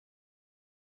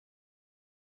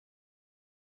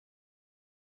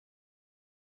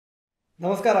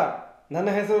ನಮಸ್ಕಾರ. ನನ್ನ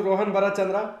ಹೆಸರು ರೋಹನ್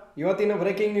ಭರತ್ಚಂದ್ರ. ಇವತ್ತಿನ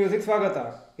ಬ್ರೇಕಿಂಗ್ ನ್ಯೂಸ್ಗೆ ಸ್ವಾಗತ.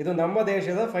 ಇದು ನಮ್ಮ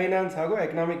ದೇಶದ ಫೈನಾನ್ಸ್ ಹಾಗೂ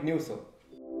economic news.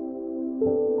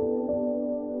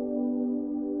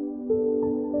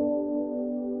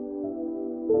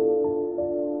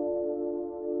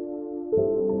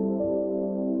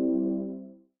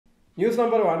 News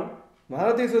number 1.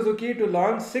 Maruti Suzuki to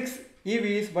launch 6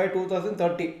 EVs by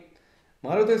 2030.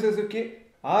 Maruti Suzuki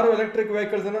 6 electric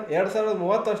ವೆಹಿಕಲ್ಸನ್ನು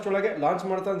 2030 launch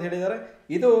ಮಾಡ್ತಾ ಅಂತ ಹೇಳಿದ್ದಾರೆ.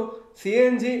 ಇದು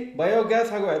CNG, ಬಯೋಗ್ಯಾಸ್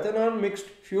ಹಾಗೂ ಎಥನಾಲ್ ಮಿಕ್ಸ್ಡ್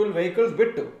ಫ್ಯೂಲ್ ವೆಹಿಕಲ್ಸ್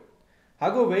ಬಿಟ್ಟು,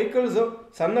 ಹಾಗೂ ವೆಹಿಕಲ್ಸು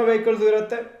ಸಣ್ಣ ವೆಹಿಕಲ್ಸು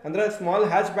ಇರುತ್ತೆ, ಅಂದರೆ ಸ್ಮಾಲ್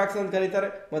ಹ್ಯಾಚ್ ಬ್ಯಾಕ್ಸ್ ಅಂತ ಕರೀತಾರೆ,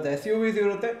 ಮತ್ತು SUVs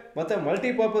ಇರುತ್ತೆ, ಮತ್ತು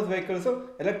ಮಲ್ಟಿಪರ್ಪಸ್ ವೆಹಿಕಲ್ಸು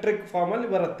ಎಲೆಕ್ಟ್ರಿಕ್ ಫಾರ್ಮಲ್ಲಿ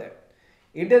ಬರುತ್ತೆ.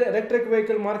 ಇಂಡಿಯನ್ ಎಲೆಕ್ಟ್ರಿಕ್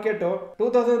ವೆಹಿಕಲ್ ಮಾರ್ಕೆಟು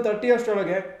 2030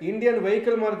 ಅಷ್ಟರೊಳಗೆ ಇಂಡಿಯನ್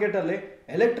ವೆಹಿಕಲ್ ಮಾರ್ಕೆಟಲ್ಲಿ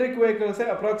ಎಲೆಕ್ಟ್ರಿಕ್ ವೆಹಿಕಲ್ಸೇ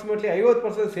ಅಪ್ರಾಕ್ಸಿಮೇಟ್ಲಿ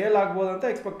 50% ಸೇಲ್ ಆಗ್ಬೋದು ಅಂತ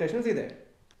ಎಕ್ಸ್ಪೆಕ್ಟೇಷನ್ಸ್ ಇದೆ.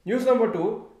 News number 2.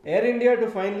 Air India to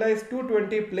finalise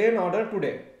 220 plane order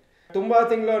today. ತುಂಬ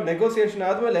ತಿಂಗಳ ನೆಗೋಸಿಯೇಷನ್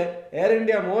ಆದಮೇಲೆ ಏರ್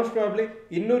ಇಂಡಿಯಾ ಮೋಸ್ಟ್ ಪ್ರಾಬ್ಲಿ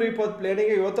 220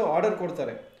 ಪ್ಲೇನಿಗೆ ಇವತ್ತು ಆರ್ಡರ್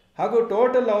ಕೊಡ್ತಾರೆ. ಹಾಗೂ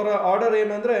ಟೋಟಲ್ ಅವರ ಆರ್ಡರ್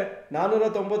ಏನಂದರೆ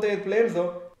 495 ಪ್ಲೇನ್ಸು.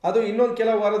 ಅದು ಇನ್ನೊಂದು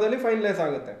ಕೆಲವು ವಾರದಲ್ಲಿ ಫೈನಲೈಸ್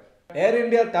ಆಗುತ್ತೆ. ಏರ್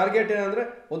ಇಂಡಿಯಾ ಟಾರ್ಗೆಟ್ ಏನಂದರೆ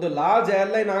ಒಂದು ಲಾರ್ಜ್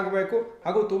ಏರ್ಲೈನ್ ಆಗಬೇಕು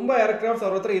ಹಾಗೂ ತುಂಬ ಏರ್ಕ್ರಾಫ್ಟ್ಸ್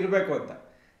ಅವ್ರ ಹತ್ರ ಇರಬೇಕು ಅಂತ.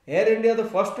 ಏರ್ ಇಂಡಿಯಾದ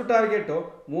first target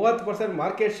 30%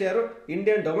 market share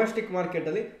Indian domestic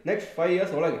ಮಾರ್ಕೆಟಲ್ಲಿ ನೆಕ್ಸ್ಟ್ 5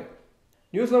 years ಒಳಗೆ.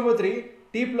 News number 3.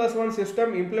 T+1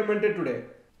 system implemented today.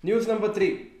 News number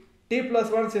 3.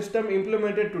 T+1 system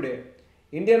implemented today.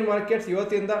 Indian markets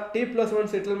ಇವತ್ತಿಂದ T+1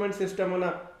 ಸೆಟಲ್ಮೆಂಟ್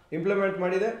ಸಿಸ್ಟಮನ್ನು ಇಂಪ್ಲಿಮೆಂಟ್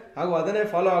ಮಾಡಿದೆ ಹಾಗೂ ಅದನ್ನೇ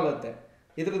ಫಾಲೋ ಆಗುತ್ತೆ.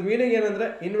 ಇದ್ರದ್ದು ಮೀನಿಂಗ್ ಏನಂದರೆ,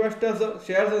 ಇನ್ವೆಸ್ಟರ್ಸ್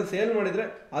ಶೇರ್ಸನ್ನು ಸೇಲ್ ಮಾಡಿದರೆ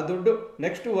ಆ ದುಡ್ಡು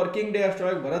ನೆಕ್ಸ್ಟ್ ವರ್ಕಿಂಗ್ ಡೇ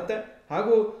ಅಷ್ಟರೊಳಗೆ ಬರುತ್ತೆ,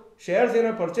 ಹಾಗೂ ಶೇರ್ಸ್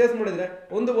ಏನೋ ಪರ್ಚೇಸ್ ಮಾಡಿದರೆ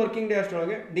ಒಂದು ವರ್ಕಿಂಗ್ ಡೇ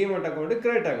ಅಷ್ಟರೊಳಗೆ ಡಿಮ್ಯಾಟ್ ಅಕೌಂಟಿಗೆ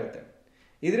ಕ್ರೆಡಿಟ್ ಆಗುತ್ತೆ.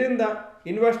 ಇದರಿಂದ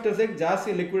ಇನ್ವೆಸ್ಟರ್ಸಿಗೆ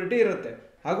ಜಾಸ್ತಿ ಲಿಕ್ವಿಡಿಟಿ ಇರುತ್ತೆ.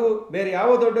 ಹಾಗೂ ಬೇರೆ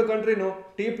ಯಾವ ದೊಡ್ಡ ಕಂಟ್ರಿನೂ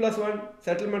T+1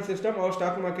 ಸೆಟಲ್ಮೆಂಟ್ ಸಿಸ್ಟಮ್ ಅವ್ರ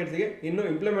ಸ್ಟಾಕ್ ಮಾರ್ಕೆಟ್ಸ್ಗೆ ಇನ್ನೂ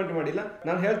ಇಂಪ್ಲಿಮೆಂಟ್ ಮಾಡಿಲ್ಲ.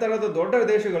 ನಾನು ಹೇಳ್ತಾ ಇರೋದು ದೊಡ್ಡ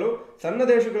ದೇಶಗಳು, ಸಣ್ಣ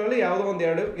ದೇಶಗಳಲ್ಲಿ ಯಾವುದೋ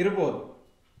ಒಂದೆರಡು ಇರ್ಬೋದು.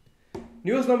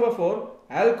 News number 4.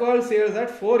 Alcohol sales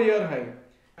at 4-year high.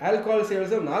 Alcohol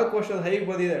sales 4 ವರ್ಷದ ಹೈಗೆ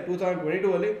ಬಂದಿದೆ.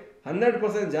 2022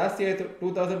 100% ಜಾಸ್ತಿ ಆಯಿತು.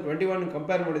 2021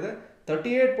 ಕಂಪೇರ್ ಮಾಡಿದರೆ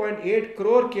 38.8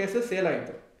 crore ಕೇಸಸ್ ಸೇಲ್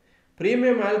ಆಯಿತು.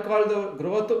 ಪ್ರೀಮಿಯಂ ಆಲ್ಕೋಹಾಲ್ದು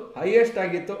ಗ್ರೋತ್ ಹೈಯೆಸ್ಟ್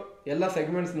ಆಗಿತ್ತು ಎಲ್ಲ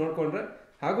ಸೆಗ್ಮೆಂಟ್ಸ್ ನೋಡಿಕೊಂಡ್ರೆ.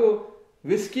 ಹಾಗೂ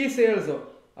ವಿಸ್ಕಿ ಸೇಲ್ಸು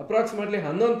ಅಪ್ರಾಕ್ಸಿಮೇಟ್ಲಿ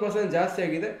 11% ಜಾಸ್ತಿ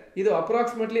ಆಗಿದೆ. ಇದು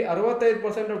approximately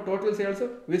 65% of total sales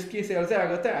whisky ಸೇಲ್ಸೇ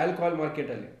ಆಗುತ್ತೆ ಆಲ್ಕೋಹಾಲ್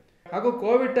ಮಾರ್ಕೆಟಲ್ಲಿ. ಹಾಗೂ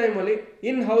ಕೋವಿಡ್ ಟೈಮಲ್ಲಿ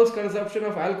in house consumption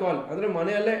of alcohol, ಅಂದರೆ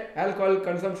ಮನೆಯಲ್ಲೇ ಆಲ್ಕೋಹಾಲ್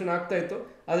ಕನ್ಸಂಪ್ಷನ್ ಆಗ್ತಾ ಇತ್ತು.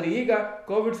 ಆದರೆ ಈಗ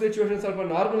ಕೋವಿಡ್ ಸಿಚುವೇಶನ್ ಸ್ವಲ್ಪ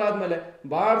ನಾರ್ಮಲ್ ಆದಮೇಲೆ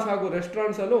ಬಾರ್ಸ್ ಹಾಗೂ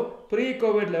ರೆಸ್ಟೋರೆಂಟ್ಸಲ್ಲೂ ಪ್ರೀ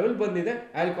ಕೋವಿಡ್ ಲೆವೆಲ್ ಬಂದಿದೆ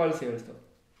alcohol sales.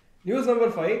 News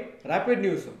number 5. Rapid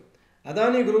news.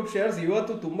 Adani group shares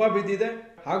ಇವತ್ತು ತುಂಬ ಬಿದ್ದಿದೆ,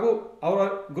 ಹಾಗೂ ಅವರ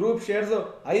ಗ್ರೂಪ್ ಶೇರ್ಸು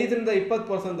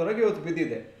 5-20% ಇವತ್ತು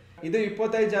ಬಿದ್ದಿದೆ. ಇದು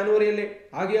 25 ಜನವರಿಯಲ್ಲಿ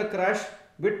ಆಗಿರೋ ಕ್ರ್ಯಾಶ್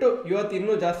ಬಿಟ್ಟು ಇವತ್ತು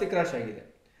ಇನ್ನೂ ಜಾಸ್ತಿ ಕ್ರ್ಯಾಶ್ ಆಗಿದೆ.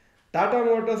 ಟಾಟಾ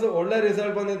ಮೋಟರ್ಸು ಒಳ್ಳೆ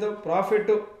ರಿಸಲ್ಟ್ ಬಂದಿತ್ತು,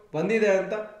 ಪ್ರಾಫಿಟ್ಟು ಬಂದಿದೆ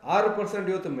ಅಂತ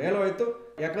 6% ಇವತ್ತು ಮೇಲೋಯ್ತು.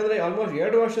 ಯಾಕಂದರೆ ಆಲ್ಮೋಸ್ಟ್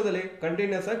 2 ವರ್ಷದಲ್ಲಿ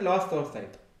ಕಂಟಿನ್ಯೂಸ್ ಆಗಿ ಲಾಸ್ ತೋರಿಸ್ತಾ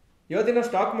ಇತ್ತು. ಇವತ್ತಿನ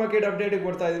ಸ್ಟಾಕ್ ಮಾರ್ಕೆಟ್ ಅಪ್ಡೇಟಿಗೆ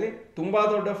ಬರ್ತಾ ಇದ್ದೀನಿ. ತುಂಬ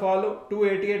ದೊಡ್ಡ fall,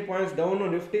 288 points down.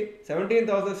 Nifty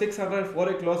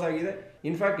 17,604 close ಆಗಿದೆ.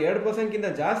 ಇನ್ಫ್ಯಾಕ್ಟ್ 2%ಗಿಂತ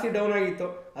ಜಾಸ್ತಿ ಡೌನ್ ಆಗಿತ್ತು.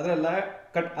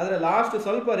 ಅದರ ಲಾಸ್ಟ್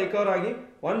ಸ್ವಲ್ಪ ರಿಕವರ್ ಆಗಿ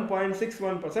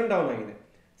 1.61% ಡೌನ್ ಆಗಿದೆ.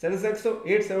 ಸೆನ್ಸೆಕ್ಸ್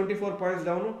 874 ಪಾಯಿಂಟ್ಸ್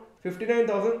ಡೌನು,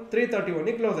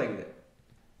 59,331 ಕ್ಲೋಸ್ ಆಗಿದೆ.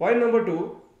 Point number 2.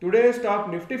 Today's top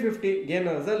Nifty 50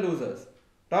 gainers R losers.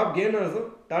 Top gainers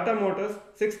Tata motors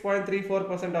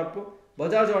 6.34% Appu,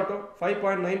 Bajaj auto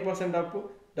 5.9% Appu,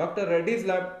 doctor Reddy's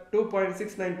lab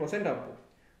 2.69% Appu.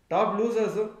 Top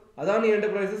losers Adani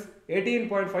enterprises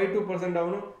 18.52%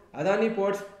 down, Adani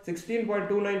ports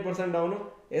 16.29% down,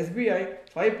 SBI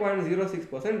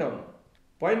 5.06% down.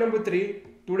 Point number 3.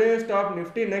 Today's top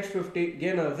Nifty next 50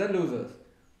 gainers and losers.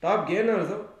 Top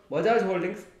gainers Bajaj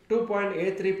holdings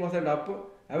 2.83% Appu,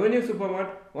 avenue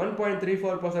Supermart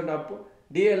 1.34% Appu,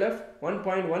 DLF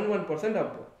 1.11%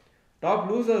 Appu. Top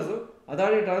losers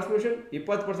Adani transmission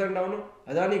 20% down,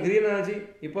 Adani green energy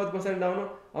 20% down,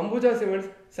 Ambuja cements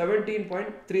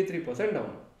 17.33%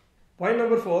 down. Point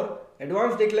number 4.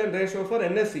 Advance decline ratio for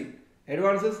NSE.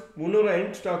 Advances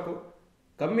 308 stock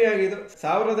ಕಮ್ಮಿ ಆಗಿದ್ದು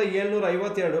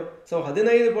 1752. So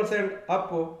 15%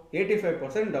 Appu,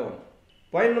 85% down.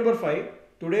 Point number 5.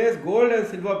 Today's gold and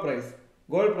silver price.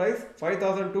 Gold price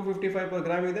 5,255 per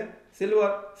gram ಇದೆ.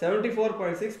 Silver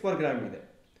 74.6 per gram ಇದೆ.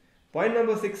 Point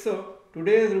number 6.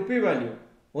 Today's rupee value.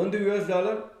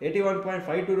 $1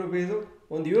 81.52 rupees,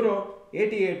 €1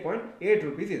 88.8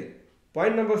 rupees ಇದೆ.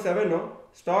 Point number 7.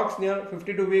 Stocks near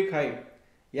 52-week high.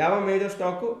 ಯಾವ major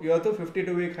stock ಇವತ್ತು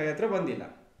 52-week high ಹತ್ರ ಬಂದಿಲ್ಲ.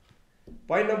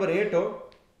 Point number 8.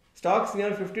 Stocks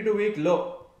near 52-week low.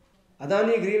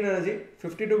 Adani green energy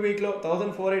 52-week low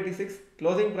 1486,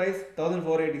 closing price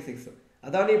 1486.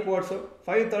 Adani ports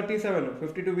 537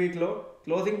 52-week low,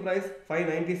 closing price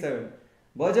 597.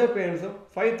 Berger Paints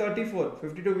 534,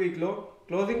 52-week low,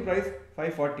 closing price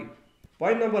 540.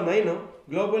 Point number 9,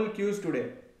 global cues today.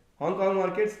 Hong Kong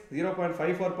markets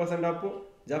 0.54% up,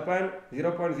 Japan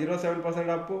 0.07%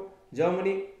 up,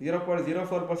 Germany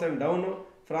 0.04% down,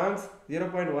 France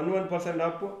 0.11%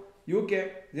 up, UK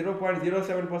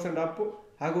 0.07% up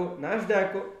ಹಾಗೂ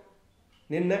Nasdaq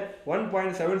ನಿನ್ನೆ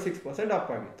 1.76%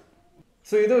 up ಆಗಿತ್ತು.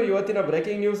 So ಇದು ಇವತ್ತಿನ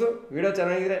breaking news. Video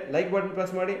ಚೆನ್ನಾಗಿದ್ರೆ like button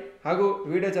press ಮಾಡಿ ಹಾಗೂ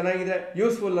video ಚೆನ್ನಾಗಿದ್ರೆ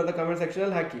useful ಅಂತ ಕಮೆಂಟ್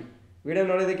ಸೆಕ್ಷನಲ್ಲಿ ಹಾಕಿ. ವಿಡಿಯೋ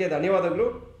ನೋಡೋದಕ್ಕೆ ಧನ್ಯವಾದಗಳು.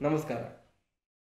 ನಮಸ್ಕಾರ.